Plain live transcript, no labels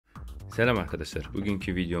Selam arkadaşlar.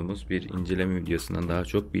 Bugünkü videomuz bir inceleme videosundan daha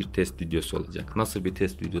çok bir test videosu olacak. Nasıl bir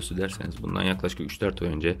test videosu derseniz bundan yaklaşık 3-4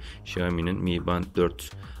 ay önce Xiaomi'nin Mi Band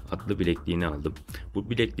 4 adlı bilekliğini aldım. Bu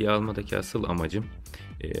bilekliği almadaki asıl amacım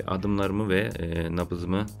adımlarımı ve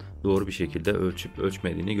nabızımı doğru bir şekilde ölçüp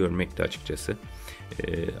ölçmediğini görmekti açıkçası.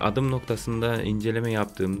 Adım noktasında inceleme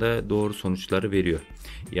yaptığımda doğru sonuçları veriyor.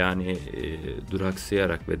 Yani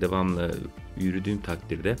duraksayarak ve devamlı yürüdüğüm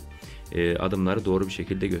takdirde adımları doğru bir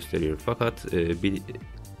şekilde gösteriyor. Fakat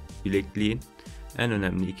bilekliğin en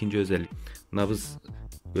önemli ikinci özelliği nabız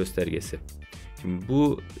göstergesi. Şimdi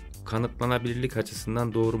bu kanıtlanabilirlik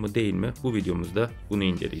açısından doğru mu değil mi? Bu videomuzda bunu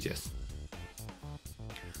inceleyeceğiz.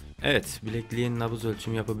 Evet, bilekliğin nabız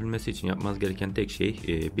ölçümü yapabilmesi için yapmanız gereken tek şey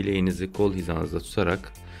bileğinizi kol hizanızda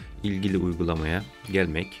tutarak ilgili uygulamaya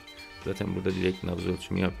gelmek. Zaten burada direkt nabız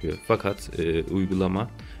ölçümü yapıyor. Fakat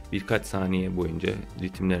uygulama birkaç saniye boyunca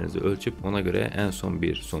ritimlerinizi ölçüp ona göre en son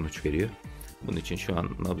bir sonuç veriyor. Bunun için şu an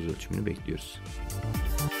nabız ölçümünü bekliyoruz.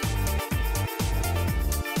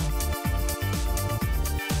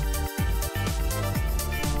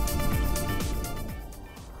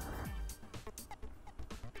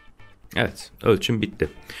 Evet, ölçüm bitti.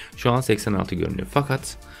 Şu an 86 görünüyor.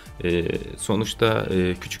 Fakat sonuçta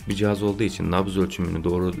küçük bir cihaz olduğu için nabız ölçümünü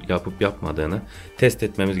doğru yapıp yapmadığını test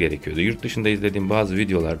etmemiz gerekiyordu. Yurt dışında izlediğim bazı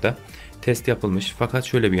videolarda test yapılmış fakat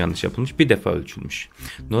şöyle bir yanlış yapılmış: bir defa ölçülmüş.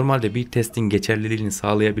 Normalde bir testin geçerliliğini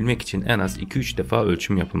sağlayabilmek için en az 2-3 defa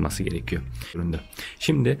ölçüm yapılması gerekiyor.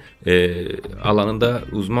 Şimdi alanında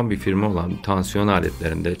uzman bir firma olan, tansiyon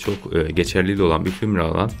aletlerinde çok geçerliliği olan bir firma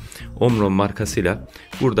olan Omron markasıyla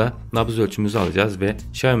burada nabız ölçümümüzü alacağız ve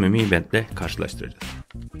Xiaomi Mi Band ile karşılaştıracağız.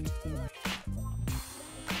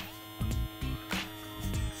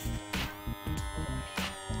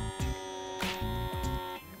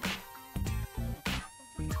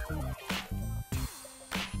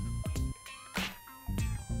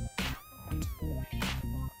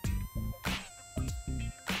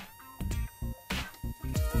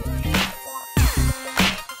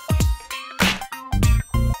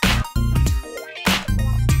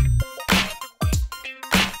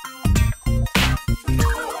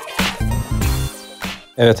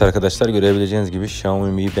 Evet arkadaşlar, görebileceğiniz gibi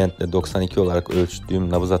Xiaomi Mi Band ile 92 olarak ölçtüğüm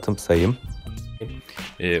nabız atım sayım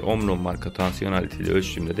Omron marka tansiyon aletiyle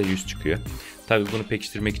ölçtüğümde de 100 çıkıyor. Tabi bunu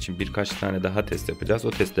pekiştirmek için birkaç tane daha test yapacağız.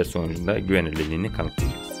 O testler sonucunda güvenilirliğini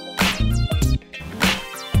kanıtlayacağız.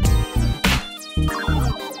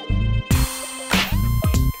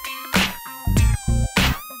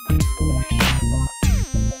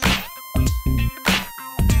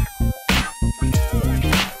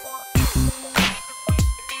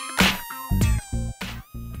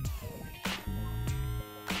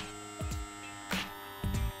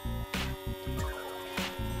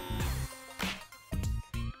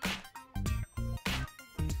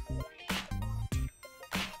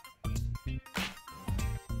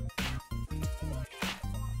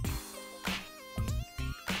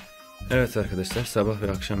 Evet arkadaşlar, sabah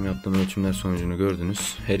ve akşam yaptığım ölçümler sonucunu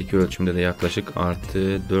gördünüz. Her iki ölçümde de yaklaşık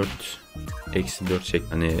artı 4, eksi 4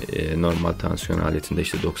 şeklinde. Normal tansiyon aletinde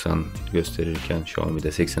işte 90 gösterirken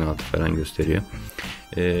Xiaomi'de 86 falan gösteriyor.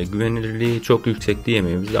 Güvenilirliği çok yüksek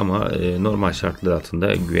diyemeyiz ama normal şartlar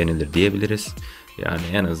altında güvenilir diyebiliriz. Yani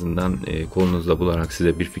en azından kolunuzda bularak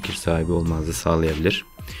size bir fikir sahibi olmanızı sağlayabilir.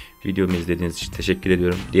 Videomu izlediğiniz için teşekkür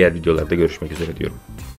ediyorum. Diğer videolarda görüşmek üzere diyorum.